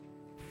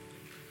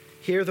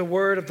Hear the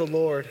word of the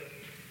Lord.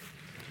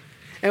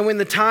 And when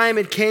the time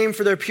had came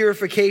for their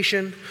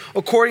purification,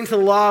 according to the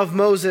law of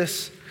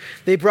Moses,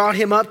 they brought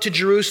him up to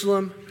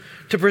Jerusalem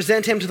to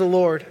present him to the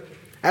Lord.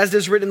 As it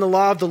is written in the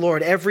law of the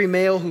Lord, every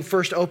male who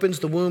first opens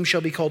the womb shall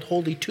be called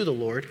holy to the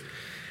Lord,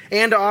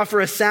 and to offer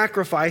a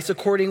sacrifice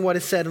according to what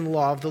is said in the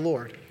law of the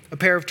Lord, a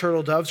pair of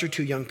turtle doves or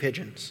 2 young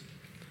pigeons.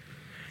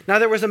 Now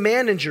there was a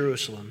man in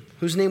Jerusalem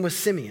whose name was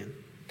Simeon.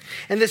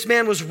 And this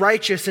man was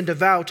righteous and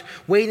devout,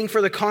 waiting for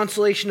the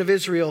consolation of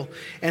Israel,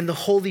 and the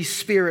Holy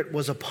Spirit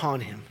was upon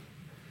him.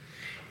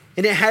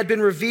 And it had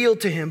been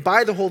revealed to him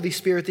by the Holy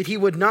Spirit that he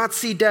would not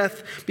see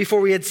death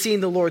before he had seen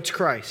the Lord's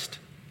Christ.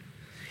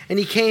 And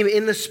he came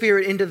in the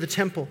Spirit into the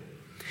temple.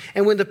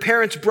 And when the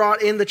parents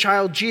brought in the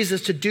child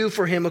Jesus to do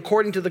for him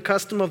according to the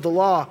custom of the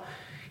law,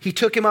 he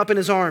took him up in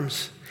his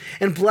arms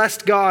and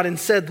blessed God and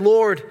said,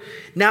 Lord,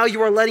 now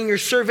you are letting your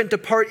servant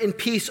depart in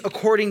peace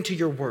according to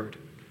your word.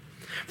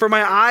 For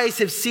my eyes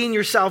have seen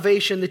your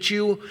salvation that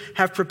you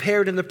have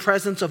prepared in the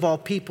presence of all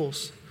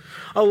peoples,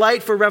 a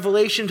light for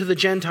revelation to the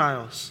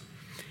Gentiles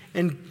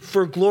and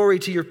for glory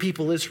to your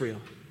people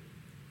Israel.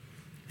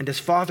 And his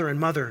father and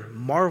mother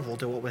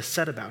marveled at what was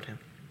said about him.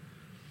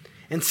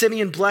 And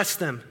Simeon blessed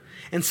them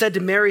and said to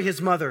Mary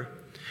his mother,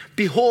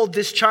 Behold,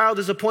 this child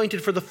is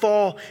appointed for the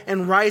fall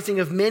and rising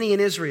of many in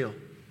Israel,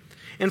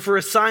 and for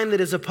a sign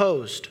that is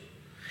opposed.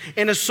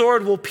 And a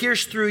sword will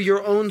pierce through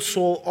your own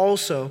soul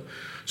also,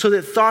 so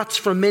that thoughts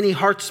from many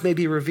hearts may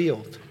be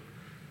revealed.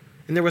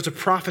 And there was a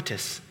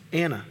prophetess,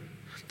 Anna,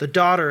 the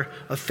daughter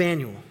of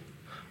Phanuel,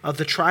 of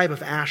the tribe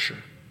of Asher.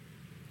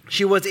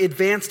 She was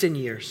advanced in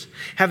years,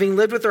 having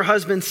lived with her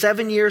husband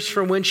 7 years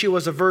from when she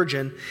was a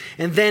virgin,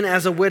 and then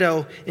as a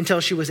widow until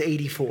she was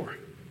 84.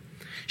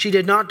 She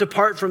did not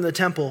depart from the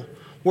temple,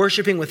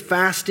 worshiping with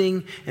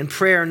fasting and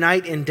prayer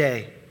night and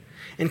day.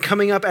 And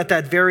coming up at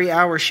that very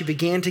hour, she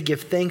began to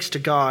give thanks to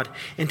God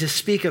and to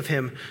speak of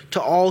him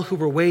to all who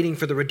were waiting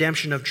for the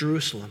redemption of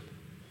Jerusalem.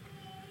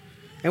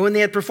 And when they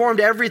had performed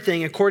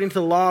everything according to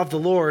the law of the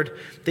Lord,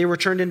 they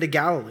returned into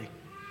Galilee,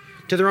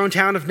 to their own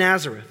town of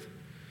Nazareth.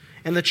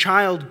 And the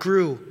child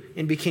grew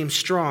and became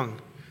strong,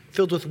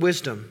 filled with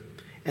wisdom,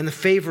 and the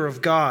favor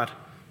of God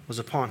was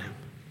upon him.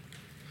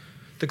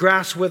 The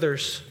grass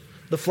withers,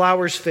 the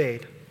flowers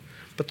fade,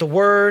 but the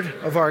word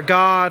of our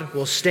God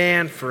will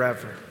stand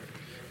forever.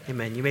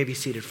 Amen. You may be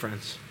seated,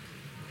 friends.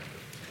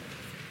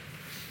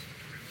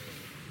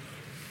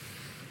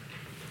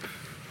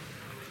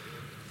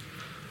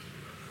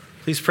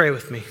 Please pray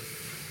with me.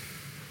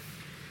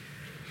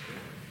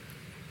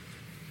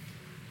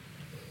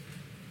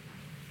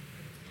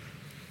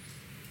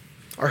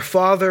 Our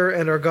Father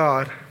and our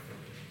God,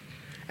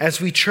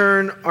 as we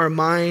turn our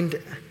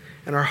mind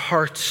and our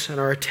hearts and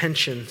our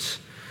attentions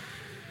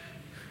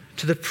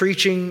to the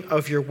preaching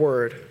of your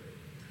word,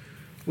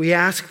 we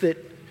ask that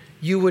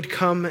you would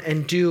come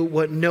and do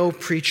what no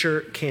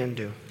preacher can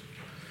do.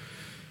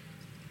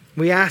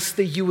 We ask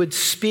that you would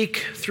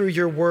speak through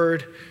your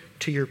word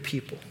to your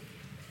people.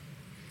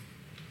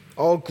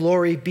 All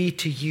glory be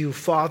to you,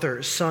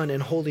 Father, Son,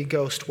 and Holy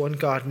Ghost, one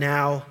God,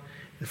 now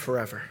and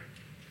forever.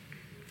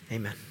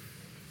 Amen.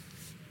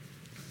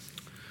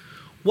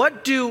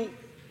 What do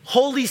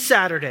Holy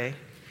Saturday,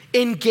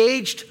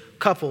 engaged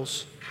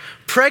couples,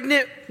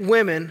 pregnant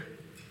women,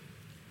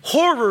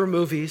 horror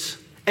movies,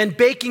 and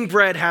baking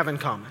bread have in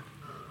common?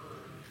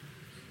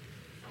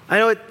 I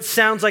know it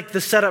sounds like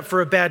the setup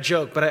for a bad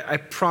joke, but I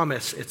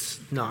promise it's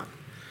not.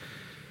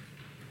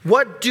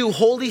 What do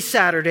Holy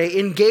Saturday,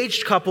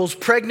 engaged couples,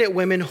 pregnant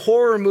women,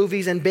 horror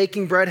movies, and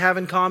baking bread have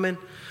in common?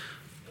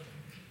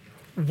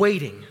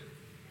 Waiting.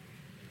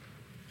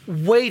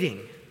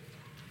 Waiting.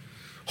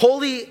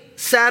 Holy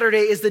Saturday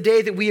is the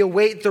day that we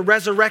await the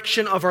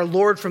resurrection of our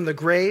Lord from the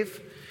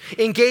grave.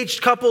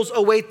 Engaged couples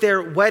await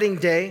their wedding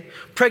day.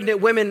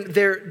 Pregnant women,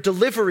 their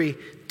delivery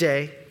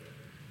day.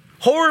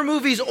 Horror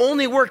movies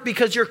only work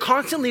because you're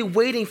constantly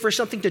waiting for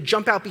something to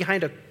jump out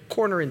behind a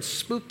corner and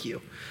spook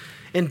you.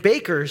 And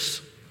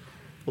bakers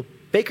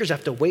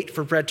have to wait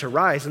for bread to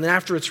rise. And then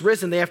after it's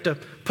risen, they have to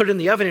put it in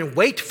the oven and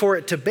wait for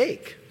it to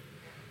bake.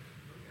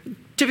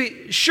 To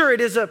be sure,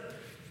 it is a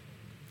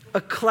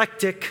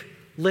eclectic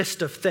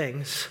list of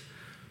things,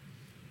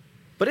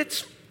 but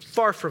it's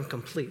far from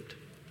complete.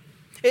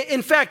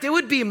 In fact, it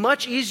would be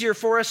much easier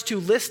for us to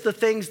list the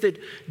things that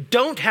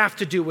don't have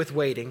to do with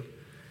waiting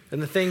than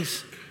the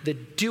things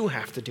that do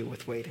have to do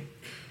with waiting.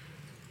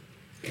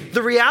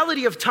 The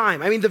reality of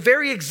time, the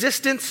very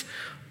existence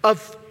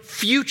of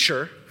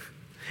future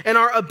and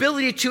our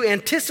ability to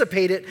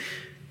anticipate it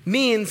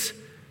means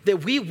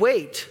that we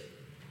wait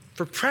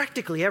for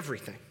practically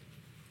everything.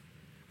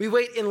 We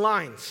wait in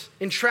lines,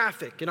 in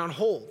traffic, and on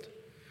hold.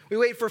 We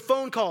wait for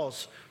phone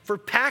calls, for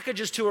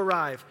packages to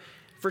arrive,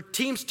 for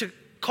teams to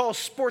call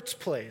sports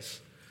plays.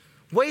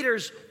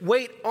 Waiters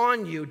wait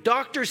on you.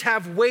 Doctors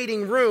have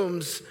waiting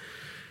rooms.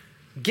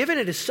 Given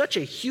it is such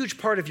a huge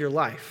part of your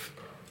life,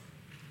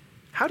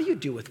 how do you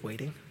do with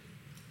waiting?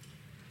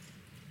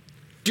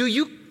 Do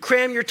you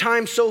cram your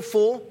time so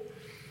full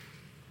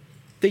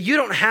that you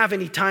don't have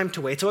any time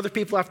to wait, so other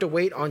people have to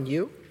wait on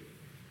you?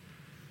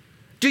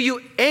 Do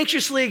you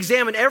anxiously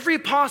examine every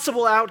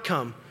possible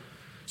outcome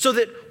so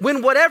that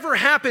when whatever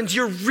happens,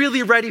 you're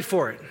really ready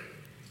for it?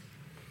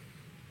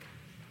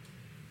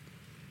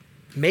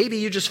 Maybe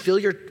you just fill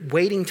your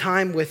waiting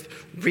time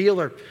with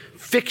real or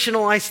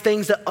fictionalized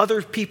things that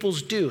other people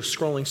do,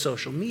 scrolling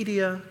social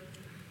media.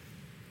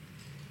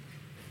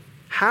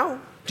 How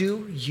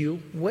do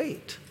you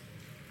wait?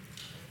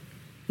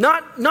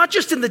 Not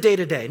just in the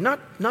day-to-day,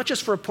 not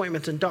just for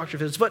appointments and doctor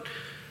visits, but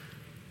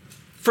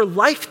for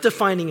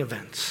life-defining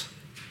events.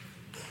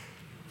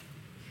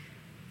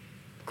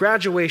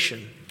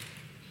 Graduation,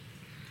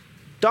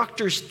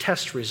 doctor's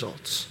test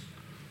results.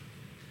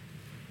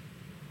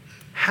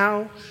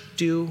 How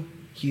do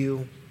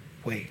you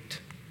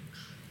wait?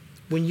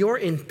 When you're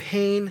in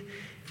pain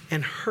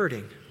and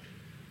hurting,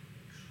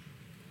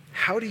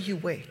 how do you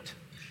wait?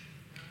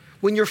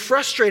 When you're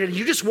frustrated and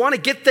you just want to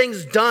get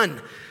things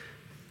done,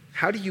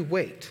 how do you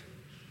wait?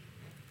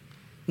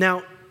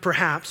 Now,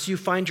 perhaps you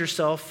find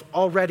yourself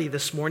already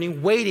this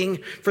morning waiting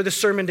for the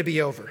sermon to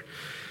be over.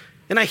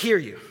 And I hear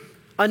you.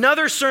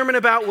 Another sermon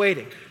about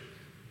waiting.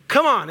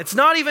 Come on, it's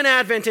not even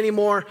Advent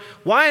anymore.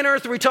 Why on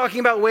earth are we talking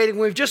about waiting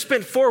when we've just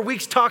spent 4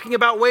 weeks talking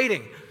about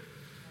waiting?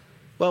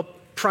 Well,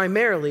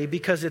 primarily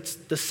because it's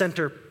the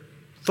center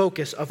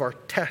focus of our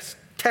text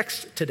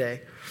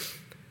today.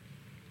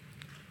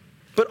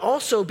 But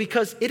also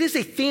because it is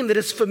a theme that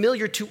is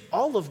familiar to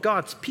all of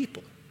God's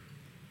people.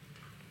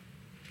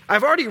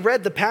 I've already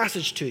read the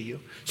passage to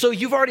you, so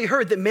you've already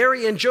heard that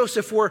Mary and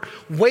Joseph were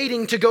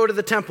waiting to go to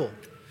the temple.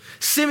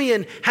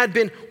 Simeon had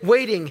been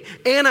waiting.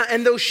 Anna,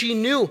 and those she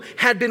knew,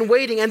 had been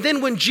waiting. And then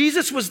when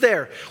Jesus was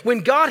there,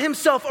 when God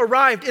himself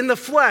arrived in the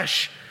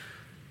flesh,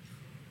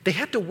 they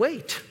had to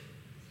wait.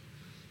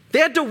 They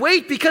had to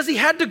wait because he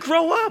had to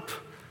grow up.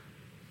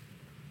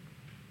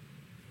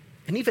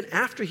 And even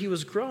after he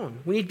was grown,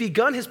 when he'd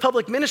begun his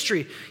public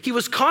ministry, he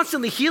was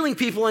constantly healing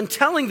people and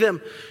telling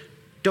them,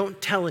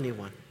 don't tell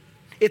anyone.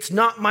 It's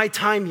not my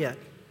time yet.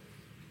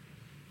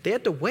 They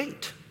had to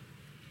wait.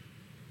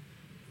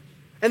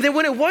 And then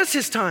when it was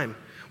his time,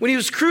 when he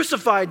was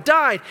crucified,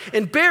 died,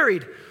 and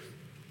buried,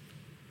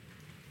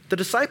 the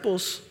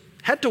disciples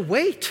had to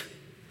wait.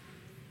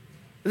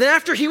 And then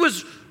after he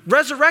was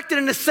resurrected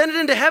and ascended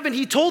into heaven,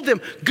 he told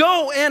them,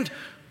 go and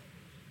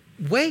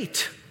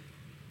wait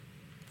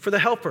for the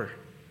helper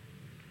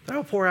that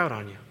will pour out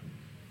on you.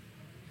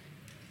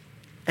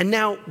 And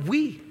now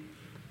we,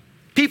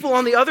 people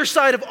on the other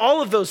side of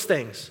all of those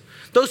things,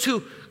 those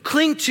who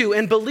cling to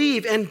and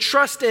believe and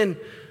trust in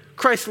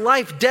Christ's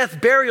life, death,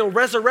 burial,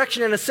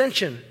 resurrection, and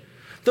ascension,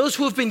 those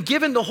who have been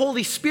given the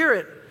Holy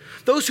Spirit,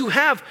 those who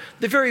have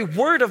the very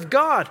Word of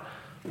God,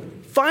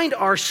 find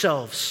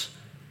ourselves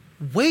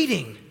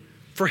waiting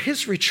for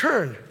his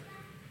return.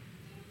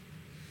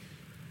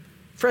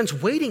 Friends,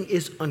 waiting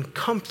is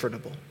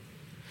uncomfortable.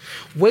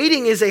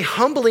 Waiting is a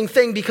humbling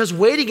thing because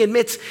waiting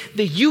admits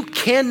that you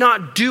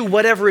cannot do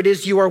whatever it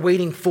is you are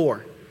waiting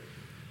for.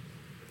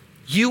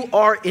 You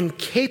are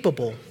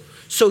incapable,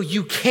 so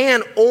you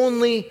can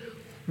only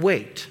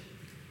wait.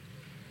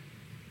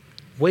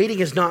 Waiting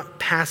is not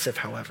passive,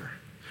 however,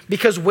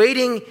 because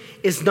waiting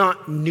is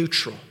not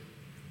neutral.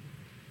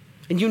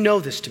 And you know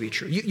this to be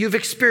true. You've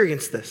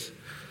experienced this.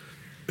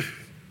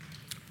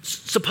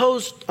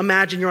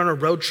 Imagine you're on a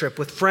road trip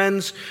with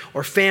friends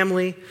or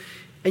family,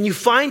 and you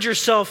find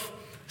yourself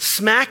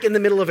smack in the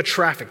middle of a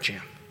traffic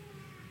jam.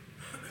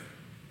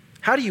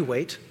 How do you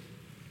wait?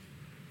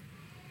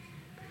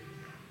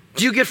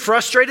 Do you get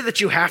frustrated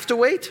that you have to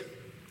wait?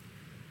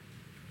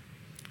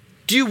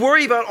 Do you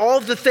worry about all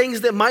of the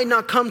things that might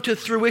not come to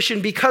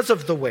fruition because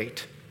of the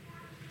wait?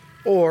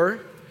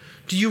 Or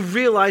do you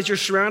realize you're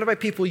surrounded by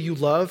people you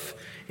love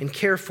and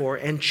care for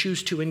and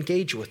choose to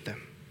engage with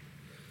them?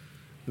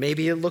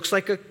 Maybe it looks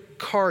like a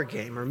car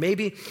game, or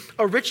maybe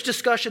a rich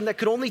discussion that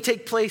could only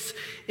take place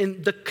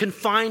in the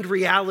confined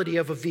reality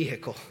of a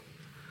vehicle.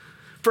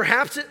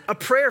 Perhaps a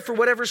prayer for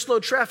whatever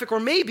slowed traffic, or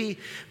maybe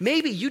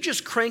you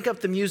just crank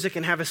up the music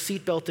and have a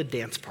seatbelted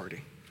dance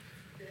party.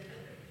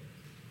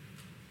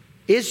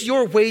 Is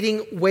your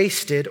waiting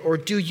wasted, or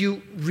do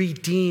you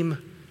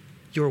redeem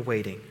your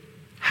waiting?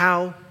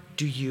 How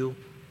do you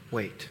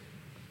wait?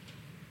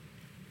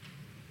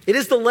 It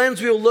is the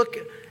lens we will look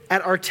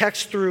at our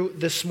text through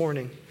this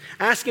morning,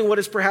 asking what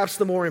is perhaps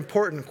the more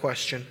important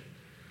question.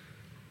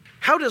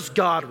 How does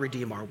God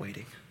redeem our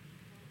waiting?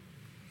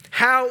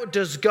 How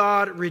does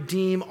God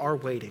redeem our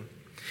waiting?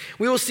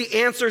 We will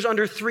see answers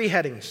under 3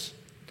 headings: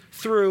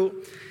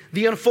 through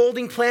the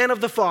unfolding plan of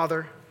the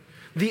Father,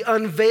 the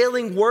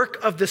unveiling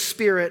work of the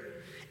Spirit,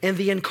 and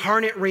the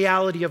incarnate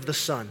reality of the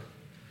Son.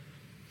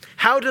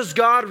 How does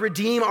God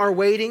redeem our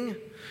waiting?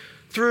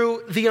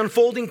 Through the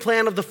unfolding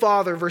plan of the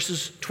Father,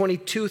 verses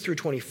 22 through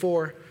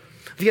 24,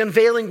 the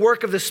unveiling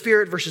work of the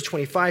Spirit, verses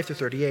 25 through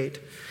 38,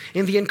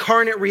 and the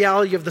incarnate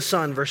reality of the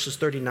Son, verses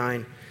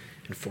 39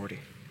 and 40.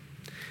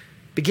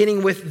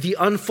 Beginning with the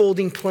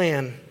unfolding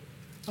plan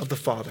of the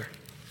Father.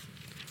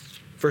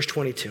 Verse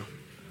 22.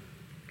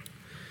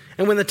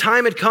 And when the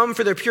time had come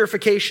for their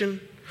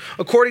purification,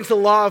 according to the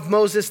law of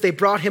Moses, they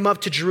brought him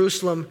up to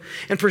Jerusalem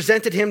and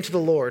presented him to the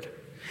Lord.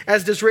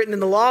 As it is written in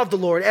the law of the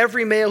Lord,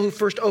 every male who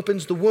first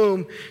opens the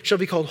womb shall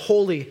be called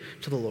holy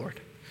to the Lord.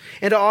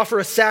 And to offer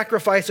a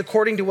sacrifice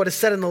according to what is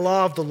said in the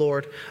law of the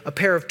Lord, a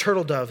pair of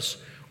turtle doves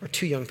or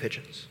 2 young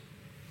pigeons.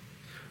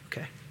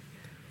 Okay,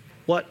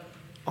 what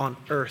on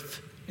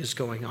earth is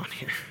going on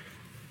here?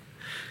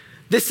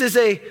 This is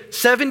a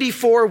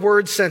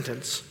 74-word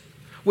sentence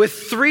with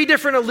 3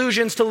 different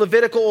allusions to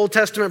Levitical Old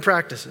Testament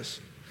practices,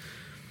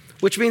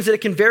 which means that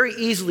it can very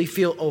easily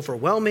feel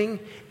overwhelming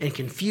and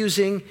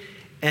confusing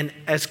and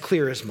as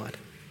clear as mud.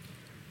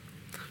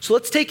 So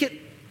let's take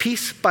it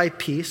piece by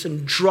piece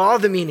and draw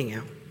the meaning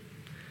out.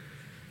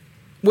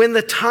 When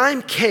the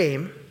time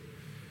came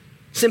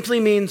simply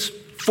means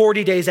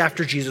 40 days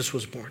after Jesus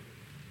was born.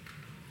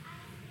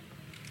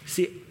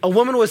 See, a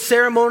woman was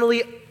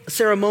ceremonially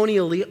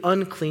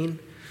unclean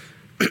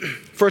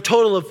for a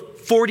total of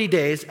 40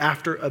 days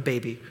after a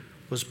baby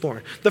was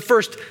born. The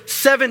first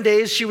 7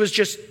 days, she was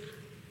just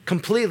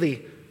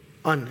completely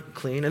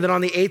unclean. And then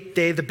on the 8th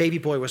day, the baby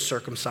boy was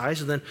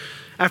circumcised. And then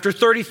after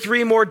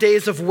 33 more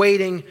days of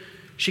waiting,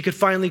 she could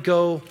finally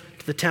go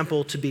to the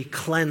temple to be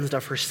cleansed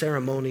of her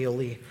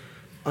ceremonially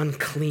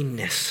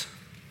uncleanness.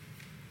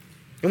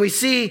 And we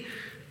see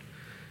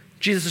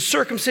Jesus'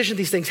 circumcision,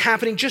 these things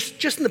happening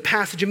just in the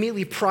passage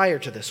immediately prior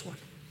to this one.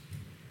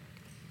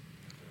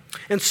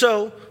 And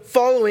so,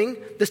 following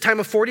this time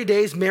of 40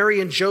 days, Mary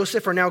and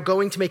Joseph are now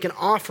going to make an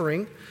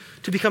offering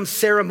to become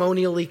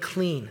ceremonially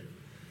clean.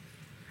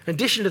 In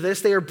addition to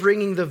this, they are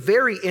bringing the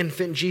very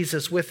infant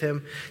Jesus with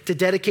him to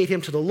dedicate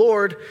him to the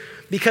Lord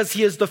because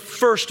he is the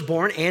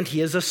firstborn and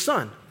he is a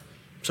son.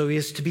 So he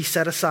is to be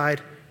set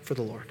aside for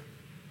the Lord.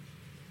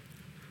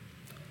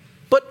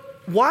 But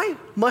why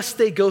must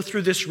they go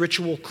through this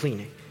ritual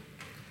cleaning?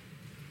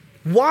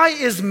 Why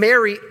is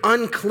Mary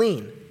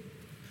unclean?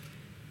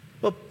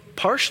 Well,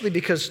 partially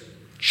because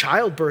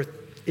childbirth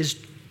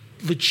is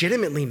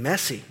legitimately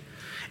messy.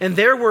 And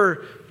there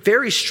were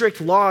very strict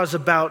laws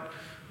about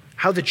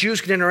how the Jews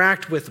could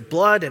interact with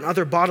blood and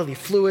other bodily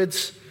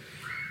fluids.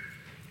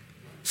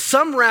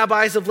 Some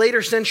rabbis of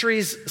later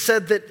centuries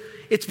said that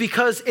it's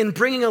because in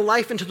bringing a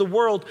life into the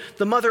world,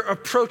 the mother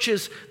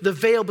approaches the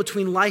veil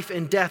between life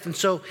and death, and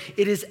so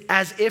it is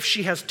as if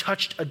she has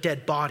touched a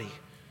dead body,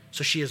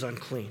 so she is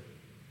unclean.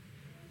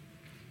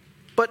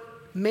 But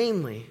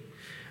mainly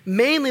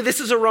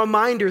this is a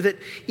reminder that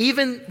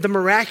even the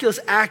miraculous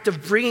act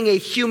of bringing a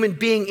human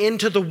being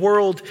into the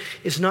world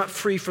is not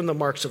free from the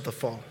marks of the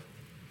fall.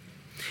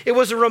 It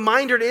was a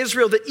reminder to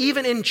Israel that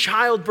even in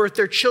childbirth,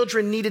 their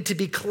children needed to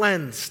be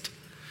cleansed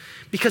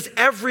because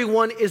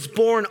everyone is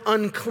born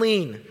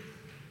unclean.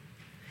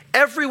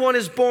 Everyone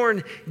is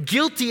born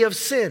guilty of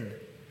sin.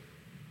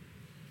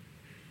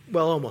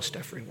 Well, almost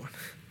everyone.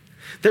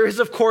 There is,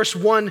 of course,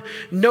 one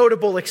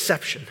notable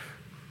exception.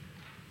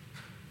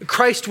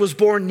 Christ was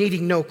born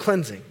needing no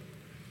cleansing,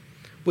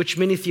 which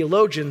many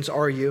theologians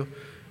argue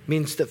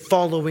means that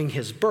following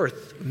his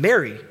birth,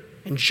 Mary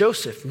and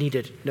Joseph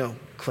needed no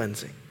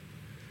cleansing.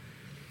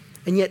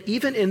 And yet,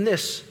 even in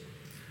this,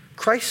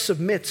 Christ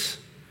submits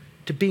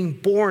to being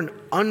born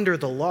under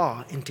the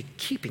law and to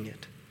keeping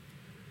it.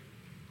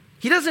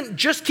 He doesn't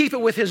just keep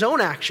it with his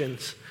own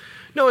actions.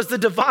 No, as the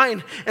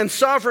divine and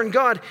sovereign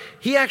God,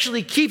 he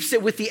actually keeps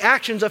it with the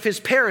actions of his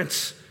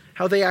parents,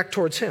 how they act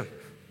towards him.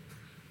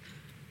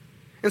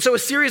 And so a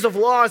series of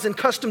laws and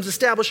customs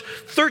established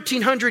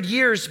 1,300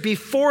 years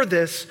before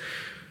this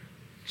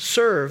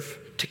serve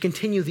to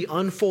continue the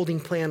unfolding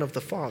plan of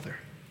the Father.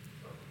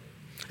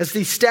 As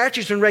these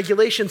statutes and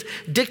regulations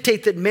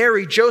dictate that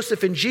Mary,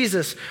 Joseph, and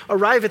Jesus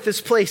arrive at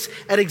this place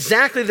at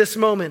exactly this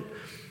moment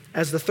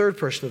as the third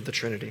person of the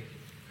Trinity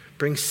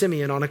brings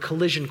Simeon on a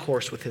collision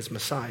course with his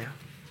Messiah.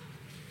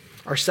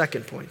 Our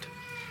second point,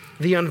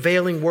 the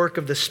unveiling work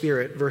of the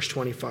Spirit, verse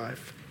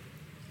 25.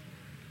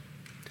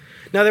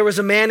 Now there was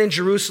a man in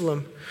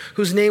Jerusalem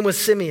whose name was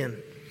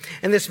Simeon,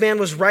 and this man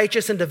was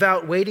righteous and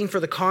devout, waiting for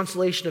the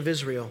consolation of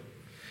Israel,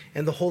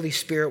 and the Holy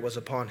Spirit was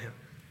upon him.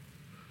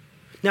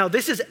 Now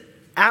this is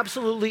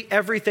absolutely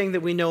everything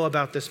that we know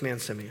about this man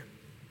Simeon.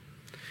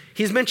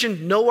 He's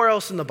mentioned nowhere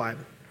else in the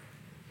Bible.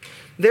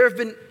 There have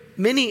been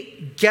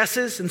many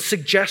guesses and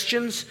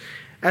suggestions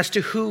as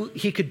to who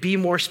he could be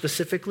more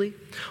specifically.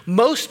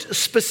 Most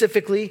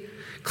specifically,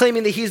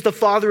 claiming that he's the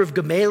father of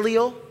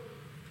Gamaliel,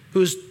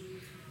 who's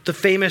the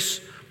famous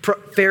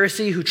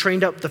Pharisee who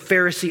trained up the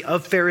Pharisee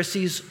of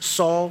Pharisees,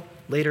 Saul,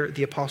 later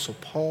the Apostle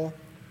Paul.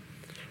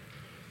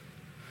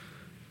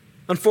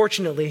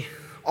 Unfortunately,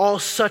 all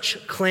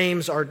such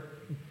claims are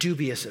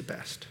dubious at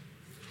best.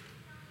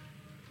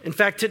 In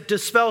fact, to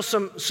dispel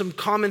some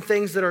common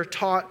things that are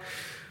taught,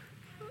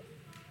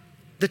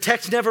 the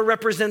text never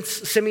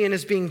represents Simeon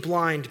as being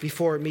blind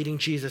before meeting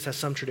Jesus, as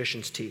some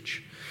traditions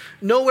teach.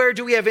 Nowhere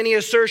do we have any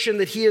assertion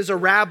that he is a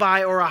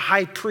rabbi or a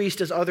high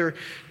priest, as others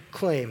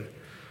claim.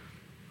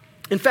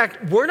 In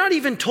fact, we're not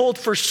even told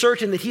for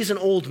certain that he's an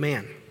old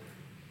man.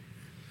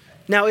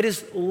 Now, it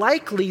is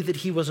likely that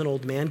he was an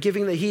old man,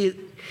 given that he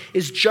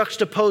is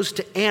juxtaposed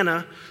to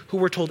Anna, who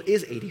we're told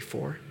is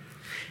 84,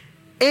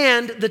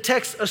 and the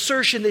text's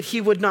assertion that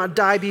he would not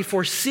die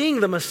before seeing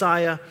the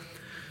Messiah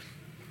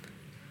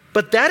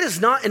But that is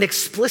not an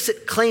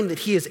explicit claim that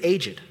he is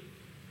aged.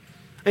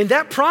 And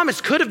that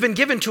promise could have been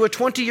given to a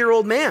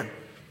 20-year-old man,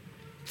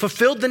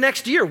 fulfilled the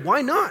next year.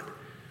 Why not?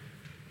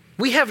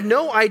 We have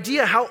no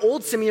idea how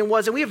old Simeon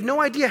was, and we have no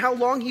idea how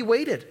long he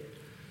waited.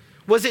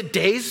 Was it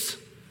days?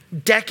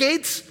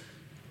 Decades?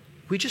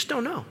 We just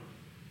don't know.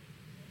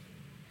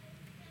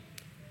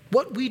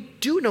 What we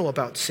do know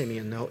about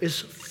Simeon, though, is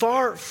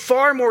far,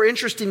 far more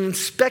interesting than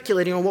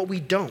speculating on what we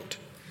don't.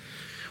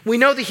 We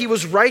know that he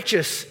was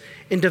righteous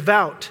and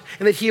devout,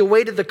 and that he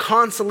awaited the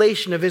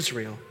consolation of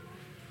Israel.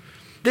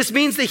 This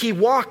means that he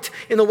walked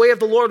in the way of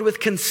the Lord with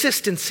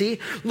consistency,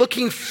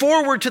 looking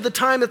forward to the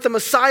time that the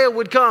Messiah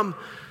would come.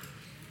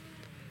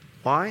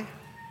 Why?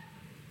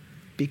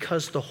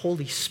 Because the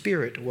Holy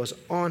Spirit was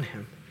on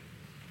him.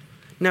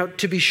 Now,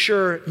 to be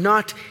sure,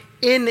 not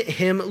in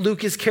him,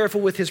 Luke is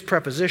careful with his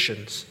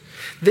prepositions.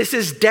 This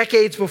is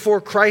decades before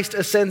Christ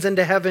ascends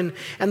into heaven,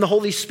 and the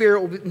Holy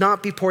Spirit will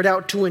not be poured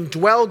out to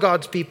indwell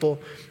God's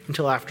people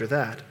until after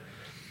that.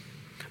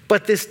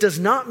 But this does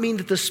not mean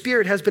that the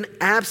Spirit has been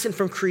absent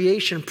from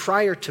creation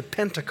prior to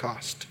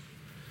Pentecost.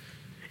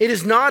 It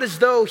is not as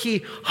though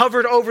he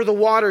hovered over the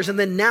waters and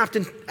then napped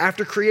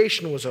after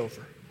creation was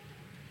over.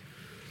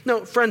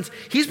 No, friends,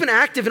 he's been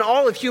active in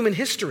all of human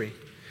history.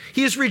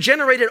 He has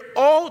regenerated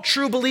all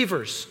true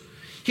believers.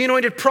 He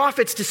anointed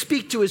prophets to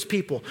speak to his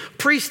people,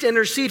 priests to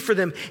intercede for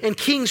them, and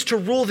kings to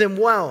rule them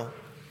well.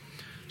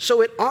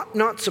 So it ought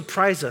not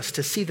surprise us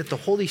to see that the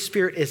Holy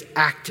Spirit is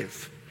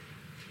active.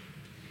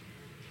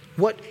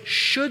 What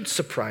should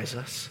surprise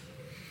us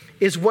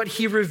is what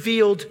he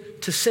revealed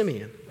to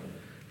Simeon.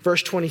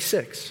 Verse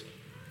 26.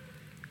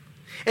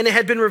 And it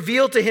had been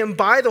revealed to him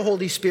by the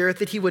Holy Spirit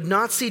that he would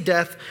not see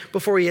death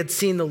before he had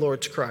seen the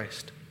Lord's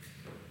Christ.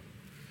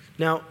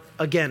 Now,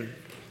 again,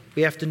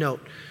 we have to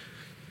note,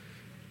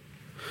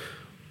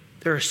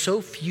 there are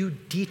so few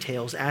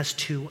details as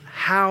to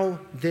how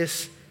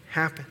this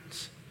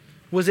happens.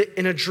 Was it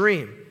in a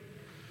dream?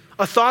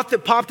 A thought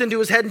that popped into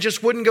his head and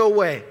just wouldn't go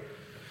away?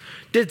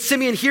 Did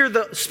Simeon hear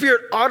the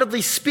Spirit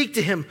audibly speak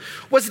to him?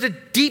 Was it a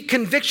deep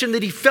conviction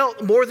that he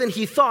felt more than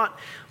he thought?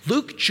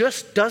 Luke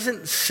just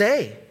doesn't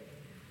say.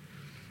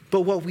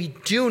 But what we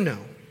do know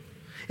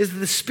is that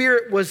the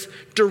Spirit was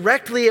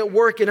directly at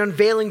work in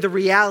unveiling the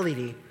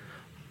reality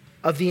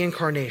of the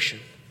incarnation.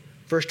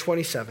 Verse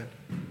 27.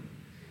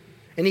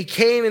 And he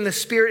came in the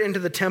Spirit into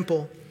the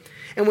temple.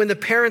 And when the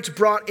parents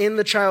brought in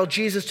the child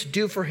Jesus to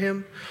do for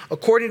him,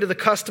 according to the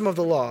custom of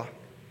the law,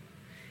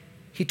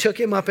 he took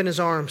him up in his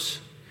arms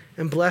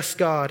and blessed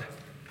God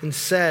and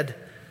said,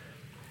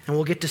 and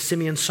we'll get to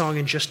Simeon's song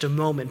in just a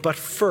moment, but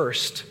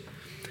first,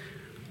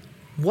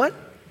 what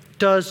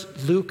does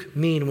Luke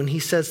mean when he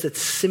says that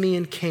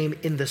Simeon came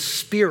in the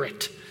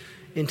Spirit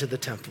into the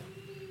temple?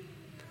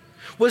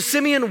 Was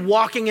Simeon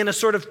walking in a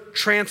sort of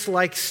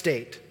trance-like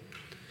state?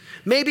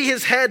 Maybe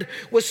his head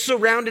was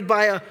surrounded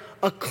by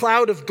a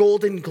cloud of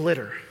golden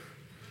glitter.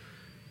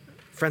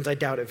 Friends, I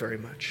doubt it very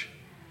much.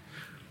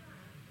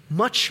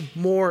 Much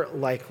more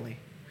likely,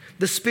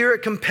 the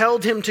Spirit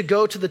compelled him to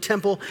go to the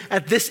temple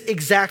at this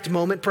exact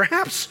moment,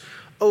 perhaps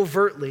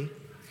overtly,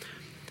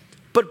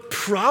 but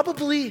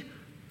probably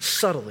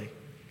subtly.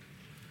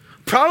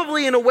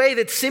 Probably in a way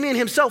that Simeon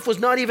himself was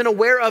not even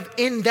aware of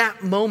in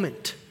that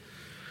moment.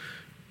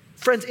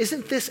 Friends,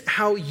 isn't this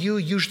how you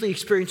usually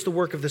experience the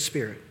work of the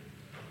Spirit?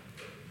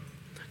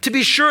 To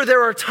be sure,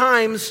 there are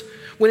times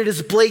when it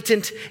is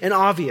blatant and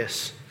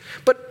obvious,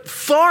 but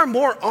far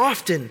more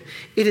often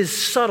it is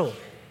subtle,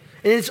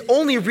 and it's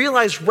only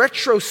realized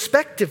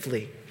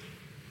retrospectively.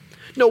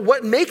 No,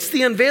 what makes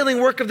the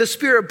unveiling work of the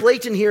Spirit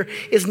blatant here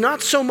is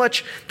not so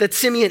much that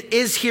Simeon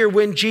is here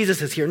when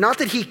Jesus is here, not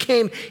that he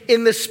came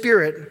in the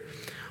Spirit,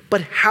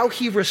 but how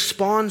he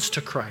responds to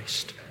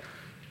Christ.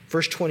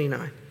 Verse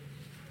 29.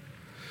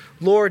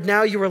 Lord,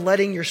 now you are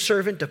letting your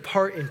servant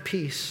depart in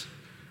peace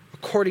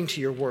according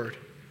to your word.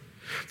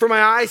 For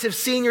my eyes have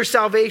seen your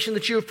salvation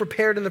that you have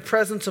prepared in the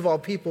presence of all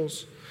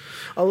peoples,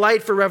 a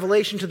light for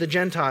revelation to the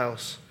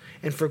Gentiles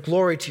and for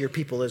glory to your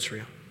people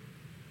Israel.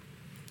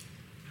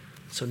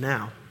 So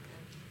now,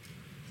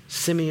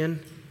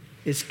 Simeon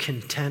is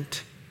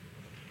content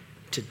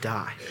to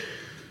die.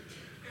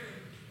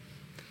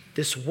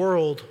 This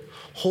world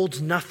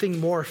holds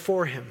nothing more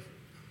for him.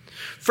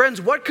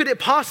 Friends, what could it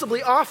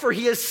possibly offer?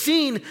 He has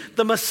seen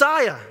the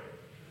Messiah.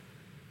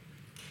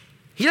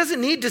 He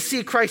doesn't need to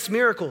see Christ's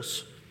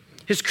miracles,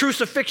 his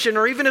crucifixion,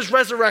 or even his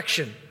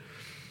resurrection.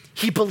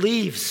 He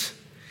believes.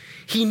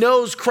 He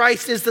knows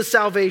Christ is the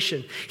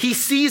salvation. He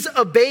sees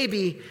a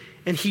baby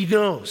and he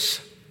knows.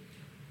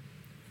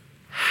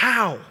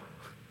 How?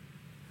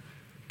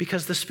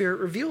 Because the Spirit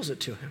reveals it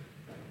to him.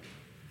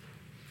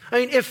 I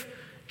mean, if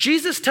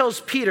Jesus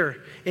tells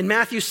Peter in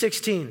Matthew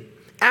 16,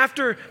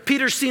 after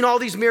Peter's seen all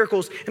these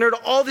miracles and heard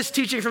all this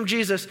teaching from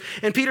Jesus,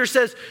 and Peter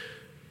says,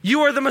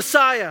 "You are the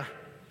Messiah."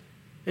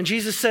 And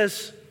Jesus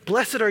says,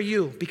 "Blessed are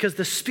you because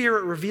the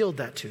Spirit revealed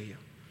that to you."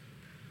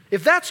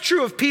 If that's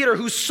true of Peter,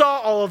 who saw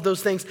all of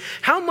those things,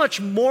 how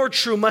much more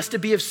true must it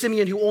be of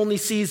Simeon, who only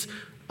sees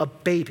a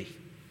baby?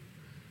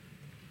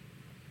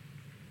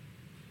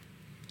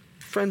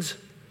 Friends,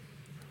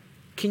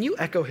 can you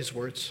echo his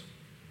words?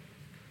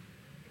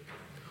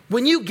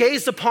 When you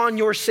gaze upon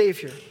your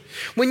Savior,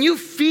 when you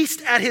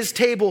feast at his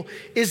table,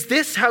 is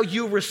this how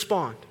you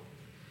respond?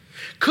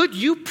 Could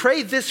you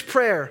pray this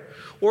prayer,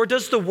 or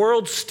does the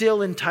world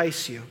still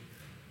entice you?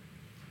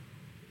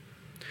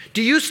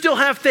 Do you still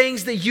have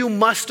things that you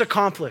must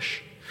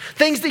accomplish?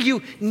 Things that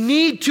you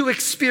need to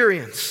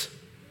experience?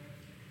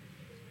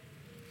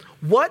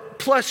 What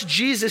plus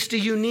Jesus do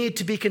you need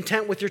to be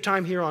content with your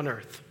time here on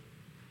earth?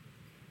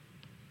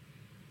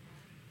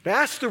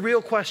 Ask the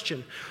real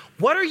question.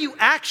 What are you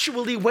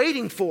actually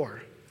waiting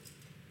for?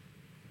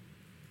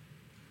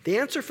 The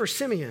answer for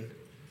Simeon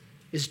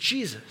is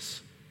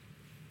Jesus.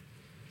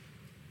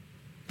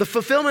 The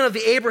fulfillment of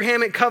the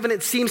Abrahamic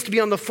covenant seems to be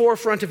on the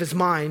forefront of his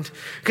mind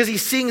because he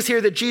sings here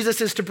that Jesus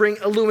is to bring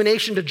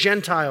illumination to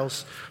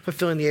Gentiles,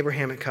 fulfilling the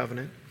Abrahamic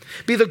covenant.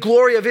 Be the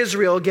glory of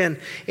Israel, again,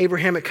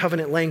 Abrahamic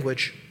covenant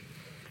language.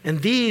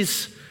 And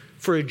these,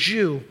 for a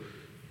Jew,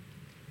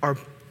 are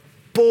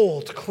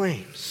bold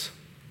claims.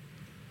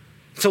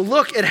 So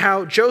look at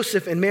how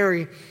Joseph and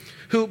Mary,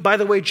 who, by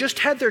the way, just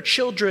had their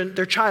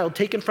child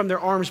taken from their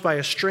arms by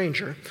a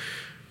stranger,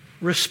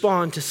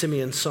 respond to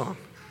Simeon's song.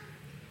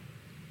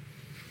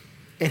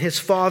 And his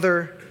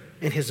father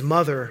and his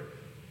mother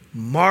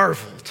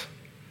marveled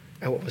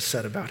at what was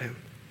said about him.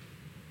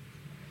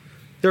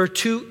 There are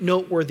two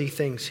noteworthy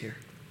things here.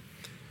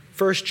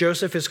 First,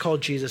 Joseph is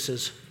called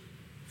Jesus'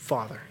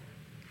 father.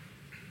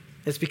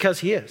 It's because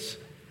he is.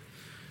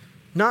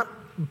 Not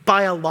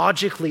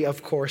biologically,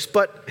 of course,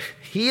 but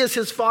he is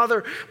his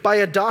father by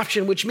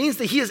adoption, which means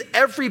that he is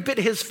every bit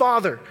his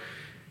father,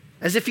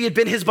 as if he had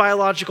been his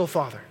biological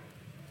father.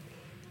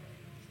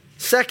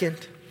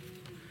 Second,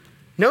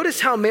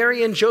 notice how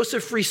Mary and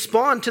Joseph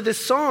respond to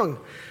this song.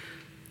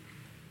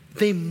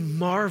 They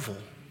marvel.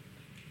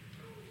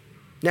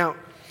 Now,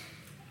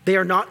 they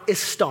are not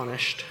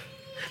astonished.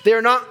 They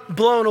are not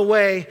blown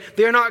away.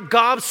 They are not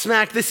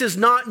gobsmacked. This is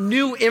not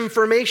new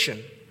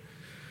information.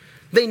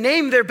 They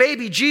named their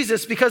baby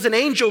Jesus because an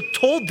angel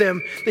told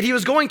them that he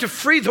was going to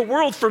free the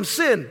world from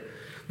sin.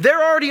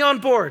 They're already on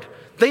board.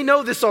 They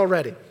know this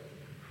already.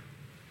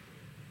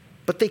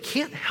 But they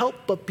can't help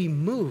but be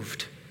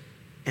moved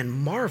and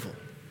marvel.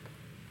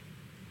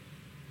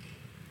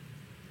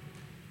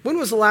 When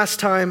was the last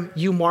time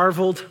you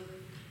marveled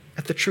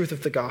at the truth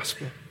of the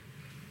gospel?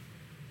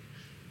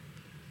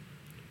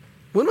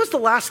 When was the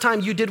last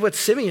time you did what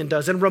Simeon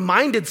does and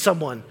reminded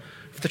someone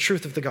of the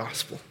truth of the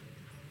gospel?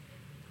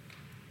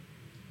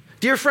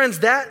 Dear friends,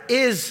 that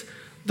is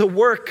the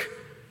work,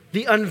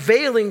 the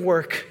unveiling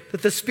work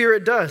that the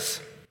Spirit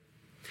does.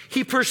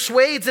 He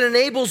persuades and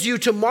enables you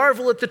to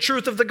marvel at the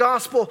truth of the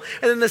gospel,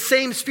 and then the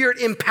same Spirit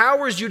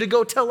empowers you to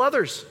go tell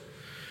others,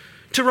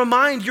 to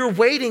remind your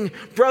waiting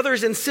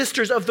brothers and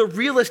sisters of the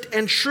realest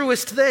and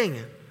truest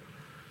thing.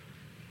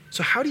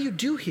 So how do you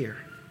do here?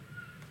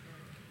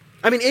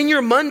 I mean, in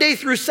your Monday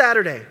through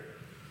Saturday,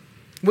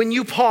 when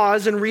you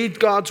pause and read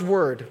God's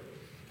word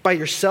by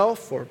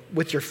yourself or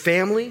with your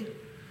family,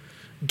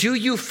 do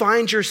you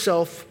find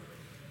yourself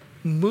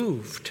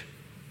moved?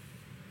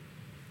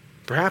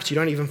 Perhaps you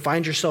don't even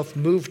find yourself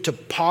moved to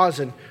pause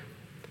and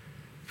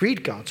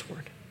read God's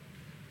word.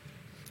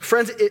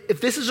 Friends, if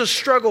this is a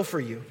struggle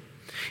for you,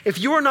 if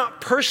you are not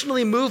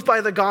personally moved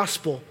by the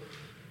gospel,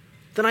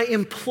 then I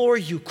implore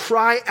you,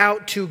 cry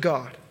out to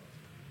God.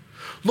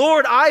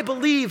 Lord, I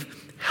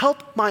believe,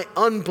 help my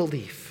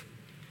unbelief.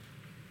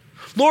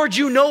 Lord,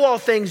 you know all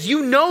things.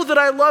 You know that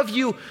I love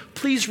you.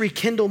 Please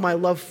rekindle my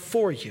love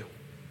for you.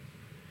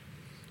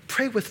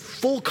 Pray with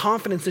full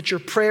confidence that your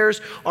prayers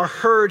are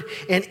heard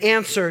and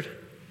answered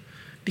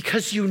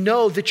because you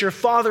know that your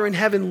Father in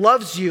heaven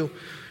loves you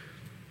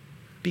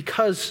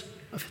because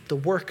of the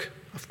work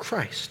of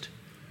Christ.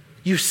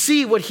 You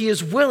see what he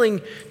is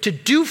willing to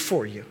do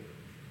for you.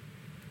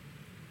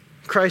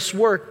 Christ's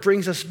work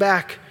brings us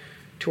back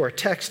to our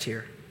text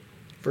here,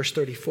 verse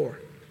 34.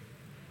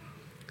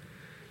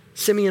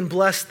 Simeon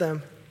blessed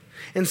them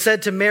and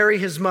said to Mary,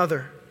 his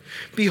mother,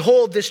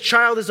 "Behold, this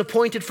child is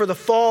appointed for the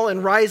fall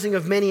and rising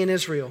of many in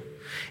Israel,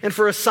 and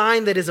for a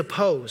sign that is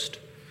opposed.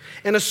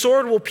 And a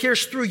sword will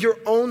pierce through your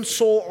own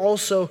soul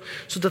also,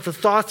 so that the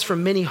thoughts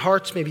from many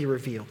hearts may be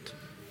revealed."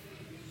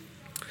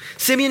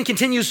 Simeon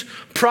continues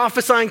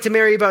prophesying to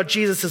Mary about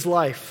Jesus'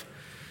 life.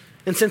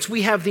 And since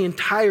we have the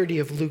entirety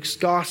of Luke's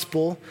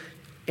gospel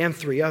and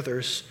 3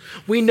 others,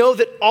 we know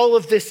that all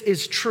of this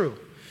is true.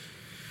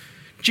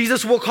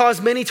 Jesus will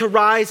cause many to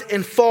rise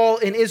and fall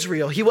in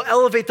Israel. He will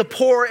elevate the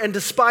poor and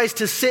despised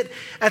to sit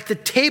at the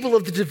table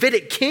of the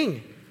Davidic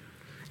king.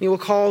 He will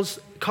cause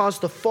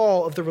the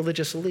fall of the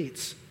religious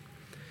elites.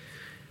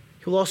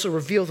 He will also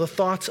reveal the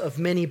thoughts of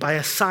many by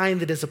a sign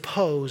that is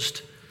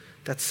opposed.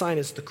 That sign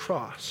is the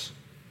cross.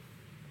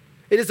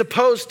 It is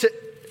opposed to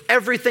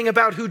everything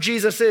about who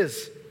Jesus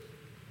is.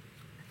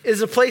 It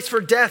is a place for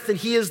death, and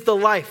he is the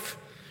life.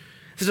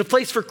 It is a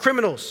place for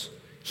criminals.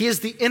 He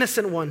is the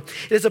innocent one.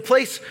 It is a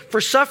place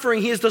for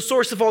suffering. He is the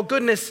source of all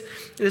goodness.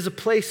 It is a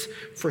place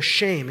for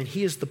shame, and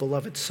he is the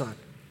beloved Son.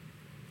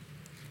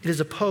 It is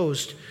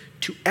opposed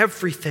to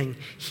everything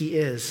he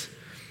is.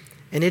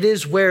 And it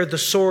is where the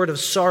sword of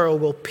sorrow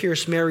will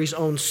pierce Mary's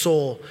own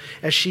soul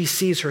as she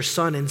sees her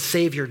son and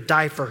Savior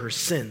die for her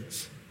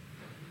sins.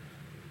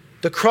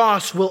 The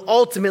cross will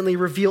ultimately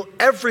reveal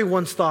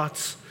everyone's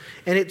thoughts,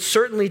 and it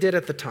certainly did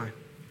at the time.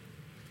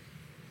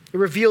 It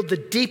revealed the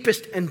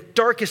deepest and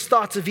darkest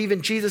thoughts of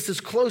even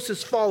Jesus'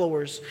 closest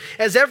followers,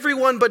 as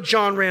everyone but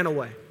John ran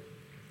away.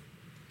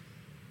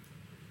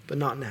 But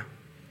not now.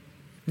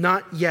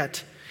 Not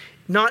yet.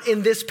 Not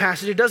in this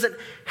passage. It doesn't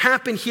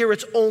happen here.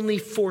 It's only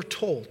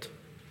foretold.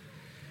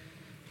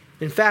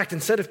 In fact,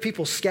 instead of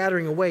people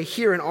scattering away,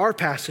 here in our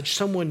passage,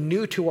 someone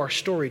new to our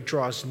story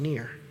draws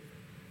near.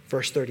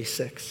 Verse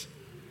 36.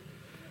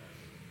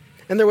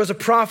 And there was a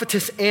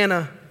prophetess,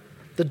 Anna,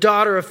 the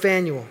daughter of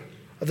Phanuel,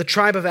 of the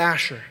tribe of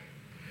Asher.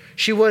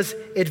 She was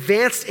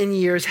advanced in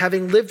years,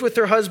 having lived with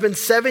her husband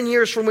 7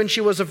 years from when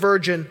she was a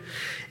virgin,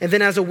 and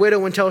then as a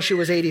widow until she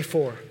was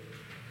 84.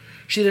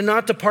 She did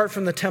not depart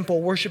from the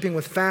temple, worshiping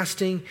with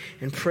fasting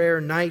and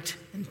prayer night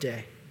and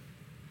day.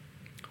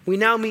 We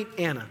now meet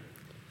Anna,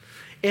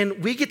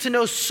 and we get to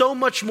know so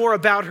much more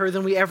about her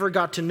than we ever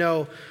got to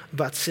know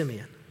about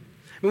Simeon.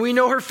 I mean, we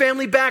know her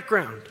family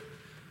background,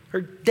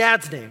 her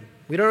dad's name.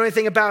 We don't know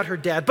anything about her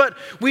dad, but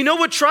we know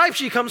what tribe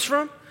she comes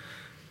from.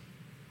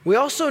 We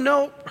also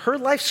know her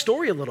life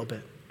story a little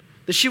bit,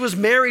 that she was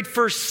married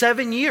for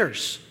 7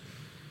 years.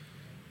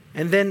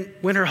 And then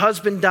when her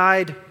husband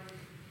died,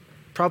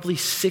 probably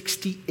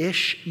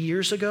 60-ish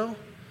years ago,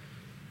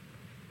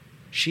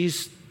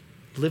 she's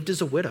lived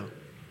as a widow.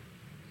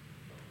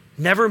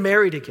 Never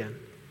married again.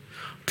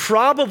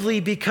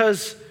 Probably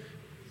because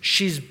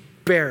she's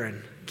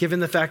barren, given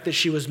the fact that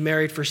she was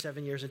married for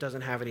 7 years and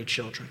doesn't have any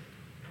children.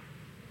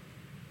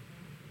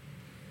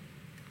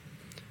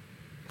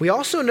 We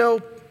also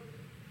know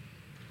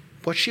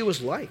what she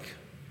was like.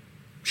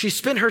 She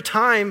spent her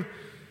time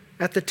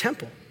at the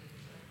temple,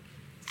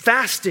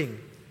 fasting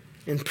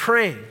and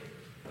praying,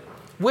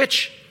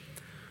 which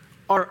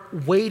are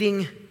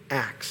waiting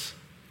acts.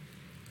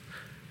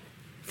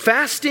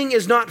 Fasting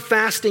is not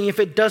fasting if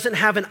it doesn't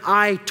have an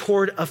eye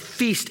toward a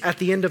feast at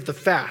the end of the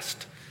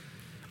fast.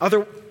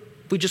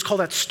 We just call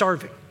that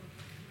starving.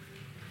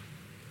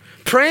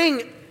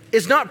 Praying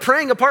is not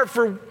praying apart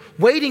from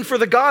waiting for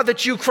the God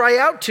that you cry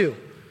out to.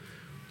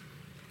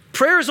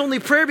 Prayer is only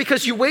prayer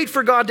because you wait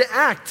for God to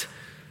act.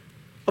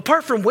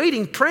 Apart from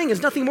waiting, praying is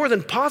nothing more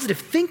than positive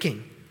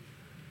thinking.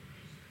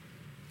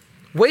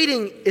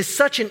 Waiting is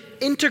such an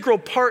integral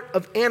part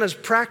of Anna's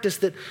practice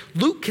that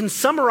Luke can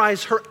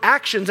summarize her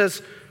actions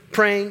as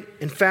praying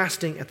and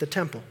fasting at the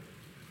temple,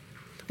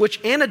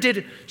 which Anna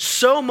did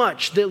so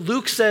much that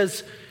Luke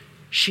says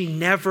she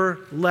never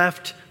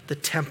left the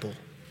temple.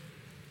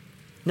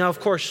 Now, of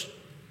course,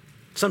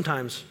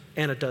 sometimes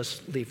Anna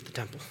does leave the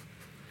temple.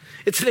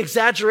 It's an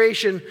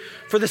exaggeration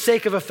for the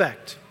sake of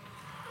effect.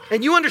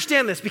 And you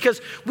understand this because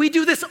we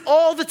do this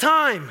all the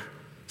time.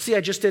 See,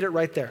 I just did it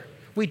right there.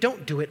 We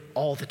don't do it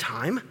all the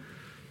time,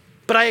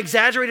 but I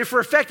exaggerated for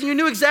effect and you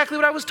knew exactly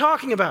what I was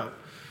talking about.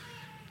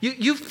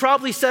 You've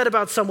probably said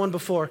about someone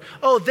before,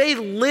 oh, they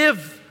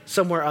live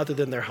somewhere other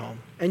than their home.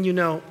 And you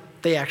know,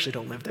 they actually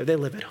don't live there. They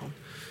live at home.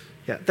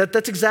 Yeah,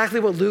 that's exactly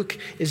what Luke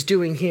is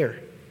doing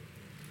here.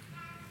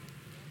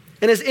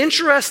 And as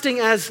interesting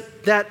as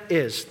that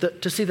is,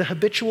 to see the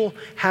habitual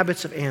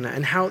habits of Anna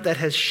and how that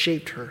has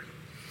shaped her,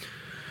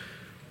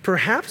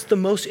 perhaps the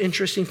most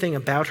interesting thing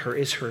about her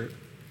is her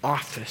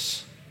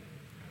office.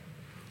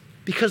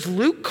 Because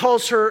Luke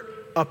calls her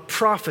a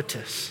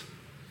prophetess,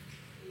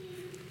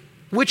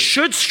 which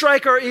should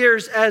strike our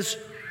ears as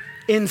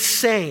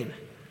insane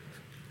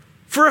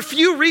for a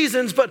few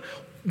reasons, but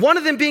one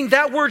of them being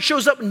that word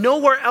shows up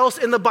nowhere else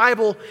in the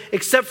Bible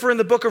except for in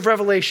the book of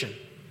Revelation.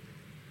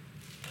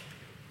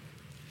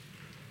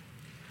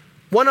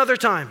 One other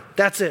time,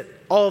 that's it,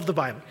 all of the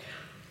Bible.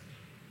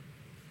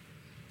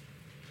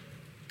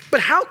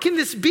 But how can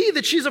this be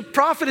that she's a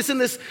prophetess in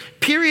this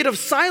period of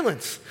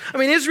silence? I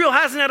mean, Israel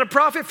hasn't had a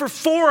prophet for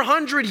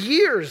 400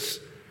 years.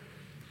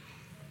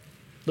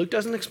 Luke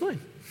doesn't explain.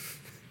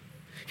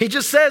 He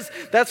just says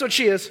that's what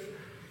she is.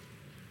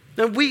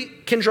 Now, we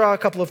can draw a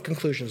couple of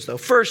conclusions, though.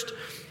 First,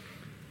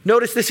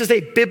 notice this is a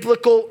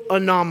biblical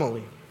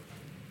anomaly,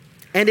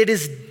 and it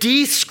is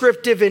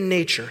descriptive in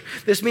nature.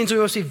 This means we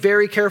must be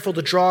very careful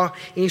to draw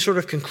any sort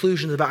of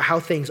conclusions about how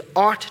things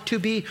ought to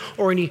be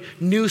or any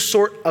new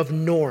sort of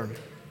norm.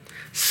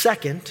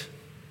 Second,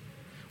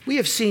 we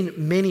have seen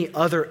many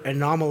other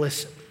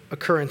anomalous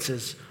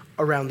occurrences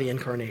around the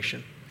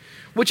incarnation,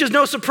 which is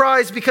no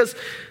surprise because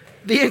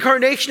the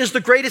incarnation is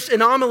the greatest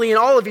anomaly in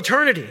all of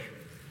eternity.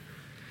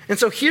 And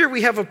so here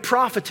we have a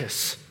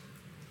prophetess,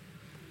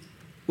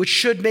 which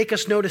should make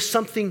us notice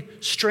something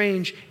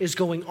strange is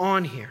going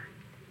on here.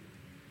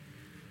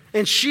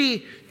 And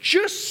she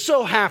just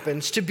so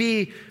happens to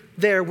be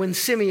there when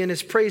Simeon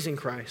is praising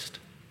Christ.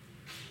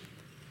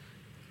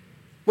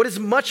 What is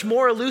much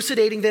more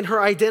elucidating than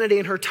her identity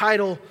and her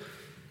title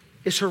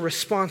is her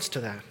response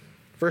to that.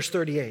 Verse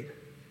 38.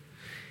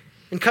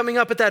 And coming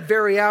up at that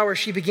very hour,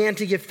 she began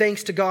to give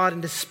thanks to God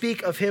and to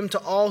speak of him to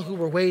all who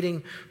were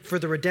waiting for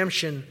the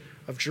redemption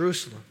of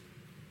Jerusalem.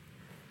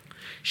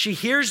 She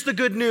hears the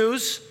good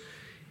news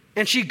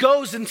and she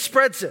goes and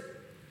spreads it.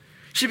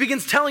 She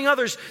begins telling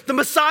others, the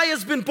Messiah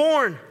has been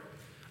born.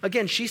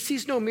 Again, she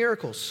sees no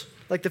miracles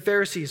like the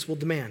Pharisees will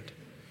demand.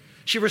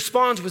 She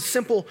responds with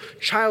simple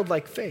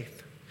childlike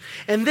faith.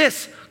 And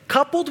this,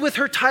 coupled with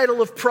her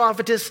title of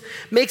prophetess,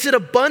 makes it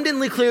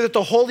abundantly clear that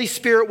the Holy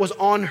Spirit was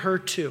on her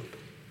too.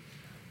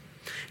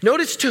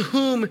 Notice to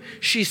whom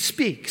she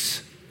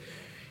speaks.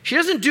 She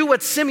doesn't do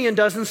what Simeon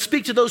does and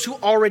speak to those who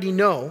already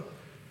know.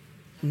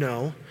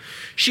 No.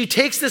 She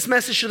takes this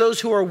message to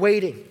those who are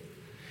waiting,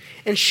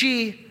 and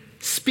she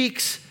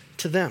speaks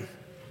to them.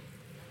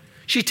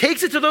 She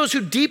takes it to those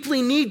who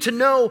deeply need to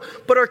know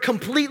but are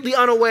completely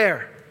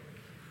unaware.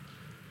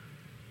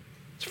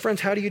 So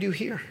friends, how do you do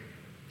here?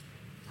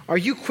 Are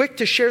you quick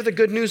to share the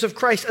good news of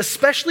Christ,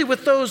 especially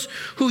with those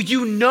who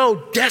you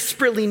know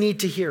desperately need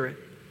to hear it?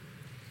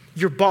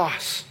 Your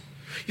boss,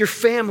 your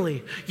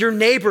family, your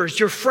neighbors,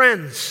 your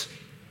friends.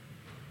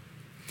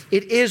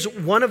 It is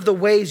one of the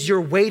ways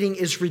your waiting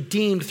is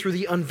redeemed through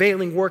the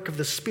unveiling work of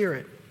the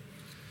Spirit.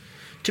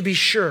 To be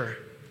sure,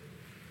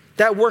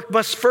 that work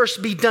must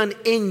first be done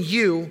in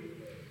you,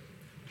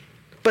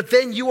 but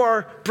then you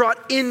are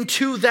brought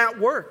into that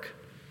work.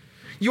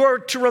 You are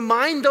to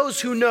remind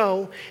those who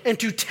know and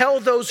to tell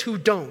those who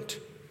don't.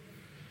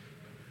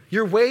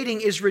 Your waiting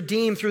is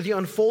redeemed through the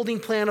unfolding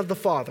plan of the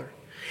Father,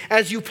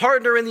 as you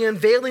partner in the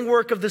unveiling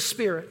work of the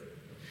Spirit.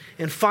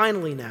 And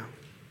finally now,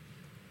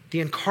 the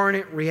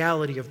incarnate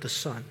reality of the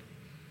Son.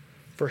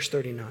 Verse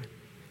 39.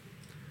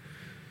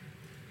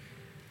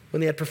 When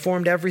they had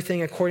performed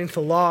everything according to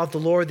the law of the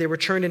Lord, they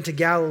returned into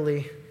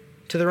Galilee,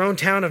 to their own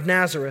town of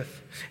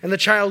Nazareth. And the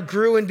child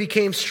grew and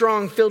became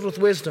strong, filled with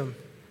wisdom,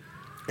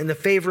 and the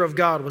favor of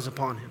God was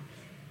upon him.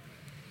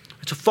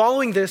 So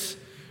following this,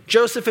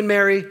 Joseph and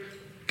Mary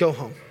go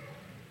home.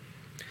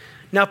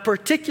 Now,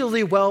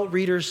 particularly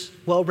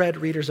well-read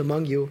readers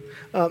among you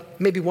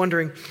may be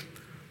wondering,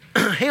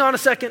 hang on a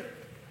second,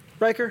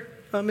 Riker,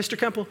 Mr.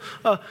 Kemple.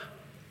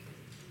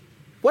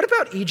 What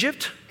about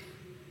Egypt?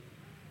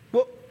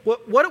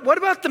 What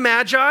about the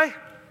Magi?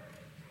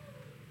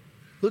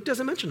 Luke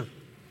doesn't mention them.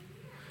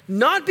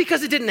 Not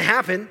because it didn't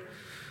happen.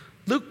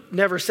 Luke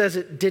never says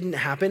it didn't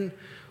happen.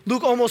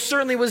 Luke almost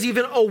certainly was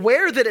even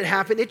aware that it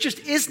happened. It just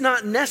is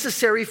not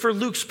necessary for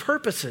Luke's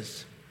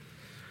purposes.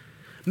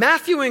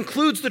 Matthew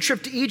includes the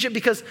trip to Egypt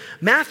because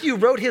Matthew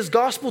wrote his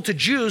gospel to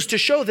Jews to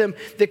show them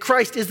that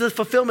Christ is the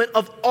fulfillment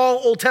of all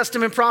Old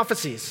Testament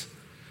prophecies.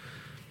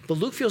 But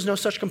Luke feels no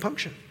such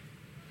compunction.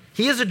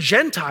 He is a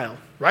Gentile,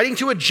 writing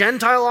to a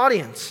Gentile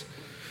audience.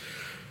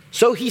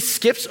 So he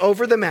skips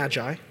over the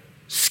Magi,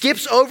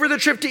 skips over the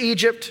trip to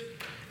Egypt,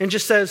 and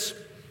just says,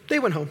 they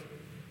went home.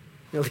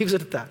 And leaves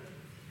it at that.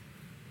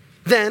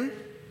 Then,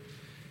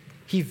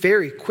 he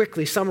very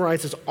quickly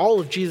summarizes all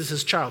of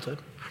Jesus' childhood,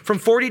 from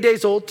 40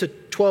 days old to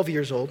 12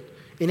 years old,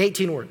 in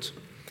 18 words.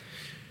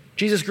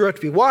 Jesus grew up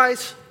to be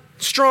wise,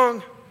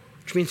 strong,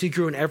 which means he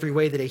grew in every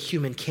way that a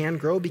human can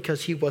grow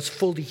because he was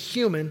fully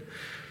human,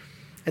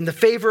 and the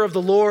favor of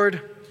the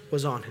Lord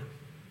was on him.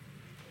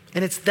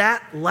 And it's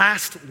that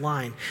last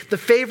line, the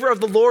favor of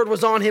the Lord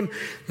was on him,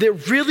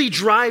 that really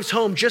drives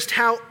home just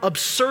how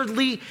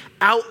absurdly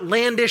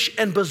outlandish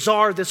and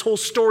bizarre this whole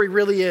story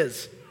really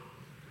is.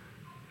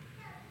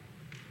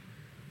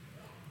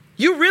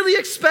 You really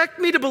expect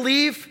me to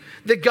believe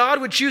that God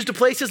would choose to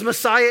place his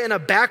Messiah in a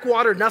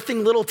backwater,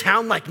 nothing little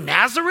town like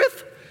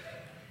Nazareth?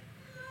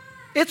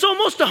 It's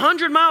almost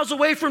 100 miles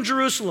away from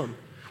Jerusalem,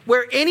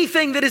 where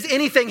anything that is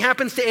anything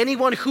happens to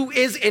anyone who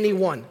is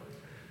anyone.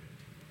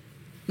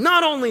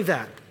 Not only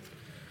that,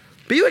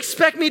 but you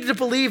expect me to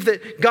believe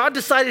that God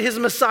decided his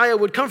Messiah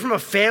would come from a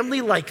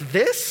family like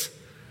this?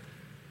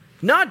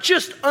 Not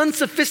just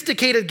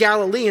unsophisticated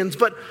Galileans,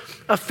 but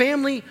a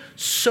family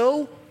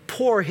so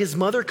poor his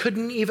mother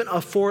couldn't even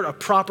afford a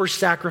proper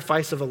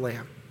sacrifice of a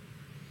lamb.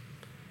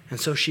 And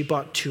so she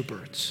bought 2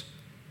 birds.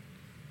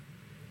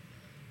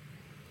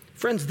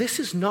 Friends, this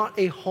is not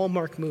a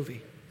Hallmark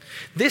movie.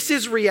 This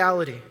is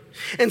reality.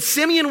 And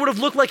Simeon would have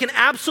looked like an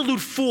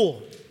absolute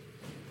fool.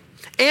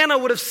 Anna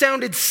would have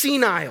sounded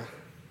senile.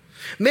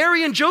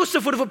 Mary and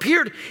Joseph would have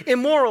appeared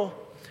immoral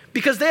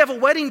because they have a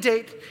wedding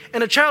date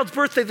and a child's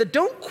birthday that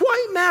don't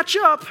quite match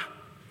up.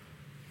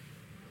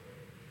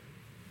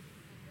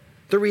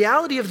 The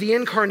reality of the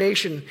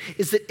incarnation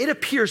is that it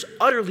appears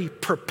utterly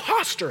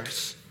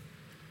preposterous.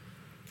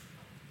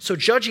 So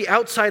judgy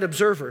outside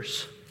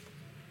observers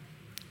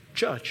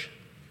judge,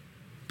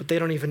 but they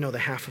don't even know the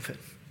half of it.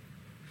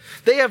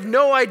 They have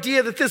no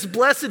idea that this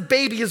blessed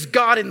baby is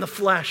God in the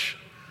flesh.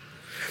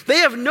 They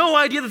have no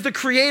idea that the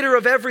creator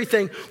of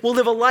everything will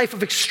live a life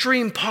of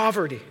extreme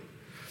poverty.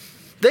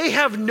 They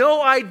have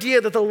no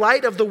idea that the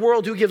light of the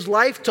world who gives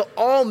life to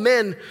all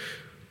men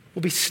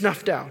will be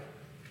snuffed out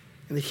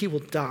and that he will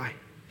die.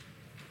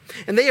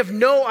 And they have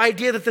no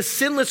idea that the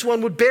sinless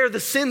one would bear the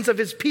sins of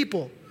his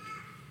people.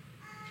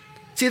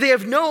 See, they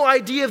have no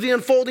idea of the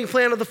unfolding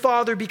plan of the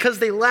Father because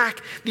they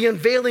lack the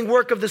unveiling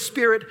work of the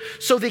Spirit,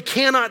 so they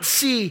cannot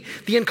see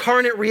the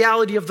incarnate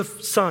reality of the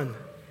Son.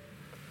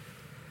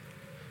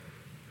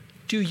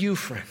 Do you,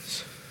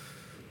 friends?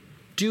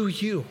 Do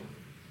you?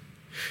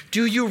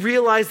 Do you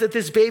realize that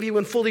this baby,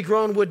 when fully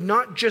grown, would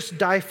not just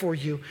die for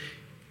you?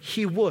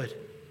 He would.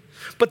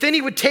 But then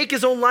he would take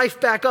his own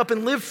life back up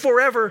and live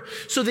forever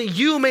so that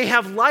you may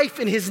have life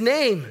in his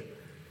name.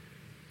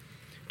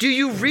 Do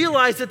you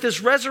realize that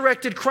this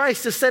resurrected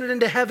Christ ascended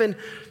into heaven,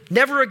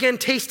 never again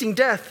tasting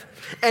death,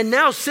 and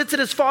now sits at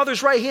his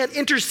Father's right hand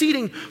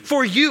interceding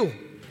for you?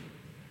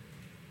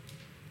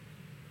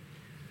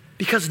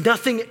 Because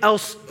nothing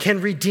else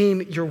can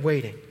redeem your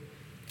waiting.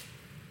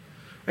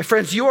 My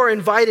friends, you are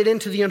invited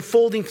into the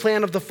unfolding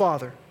plan of the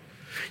Father.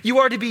 You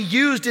are to be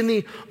used in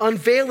the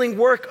unveiling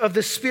work of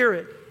the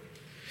Spirit.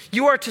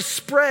 You are to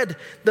spread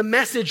the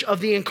message of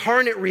the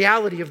incarnate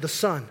reality of the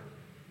Son.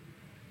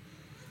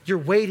 Your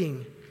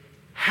waiting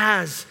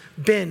has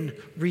been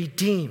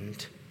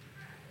redeemed.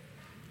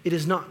 It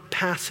is not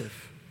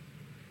passive.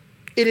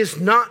 It is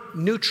not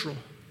neutral.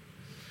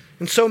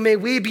 And so may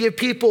we be a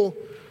people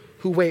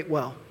who wait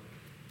well.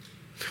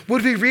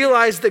 Would we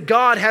realize that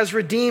God has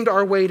redeemed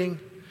our waiting?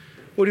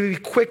 Would we be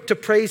quick to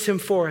praise him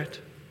for it?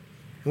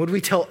 And would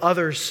we tell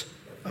others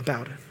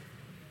about it?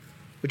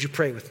 Would you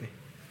pray with me?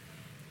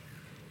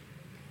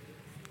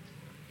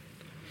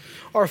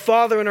 Our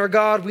Father and our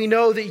God, we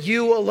know that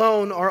you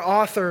alone are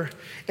author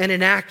and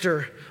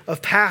enactor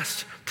of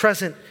past,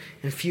 present,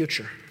 and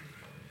future.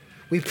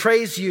 We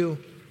praise you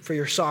for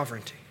your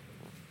sovereignty.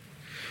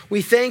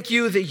 We thank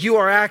you that you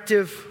are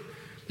active,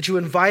 that you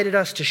invited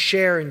us to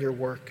share in your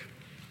work.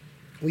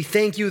 We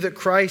thank you that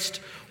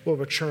Christ will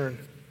return.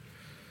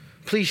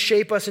 Please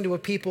shape us into a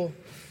people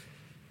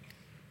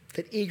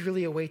that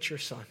eagerly await your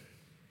Son.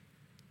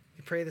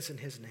 We pray this in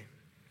his name.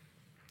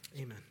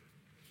 Amen.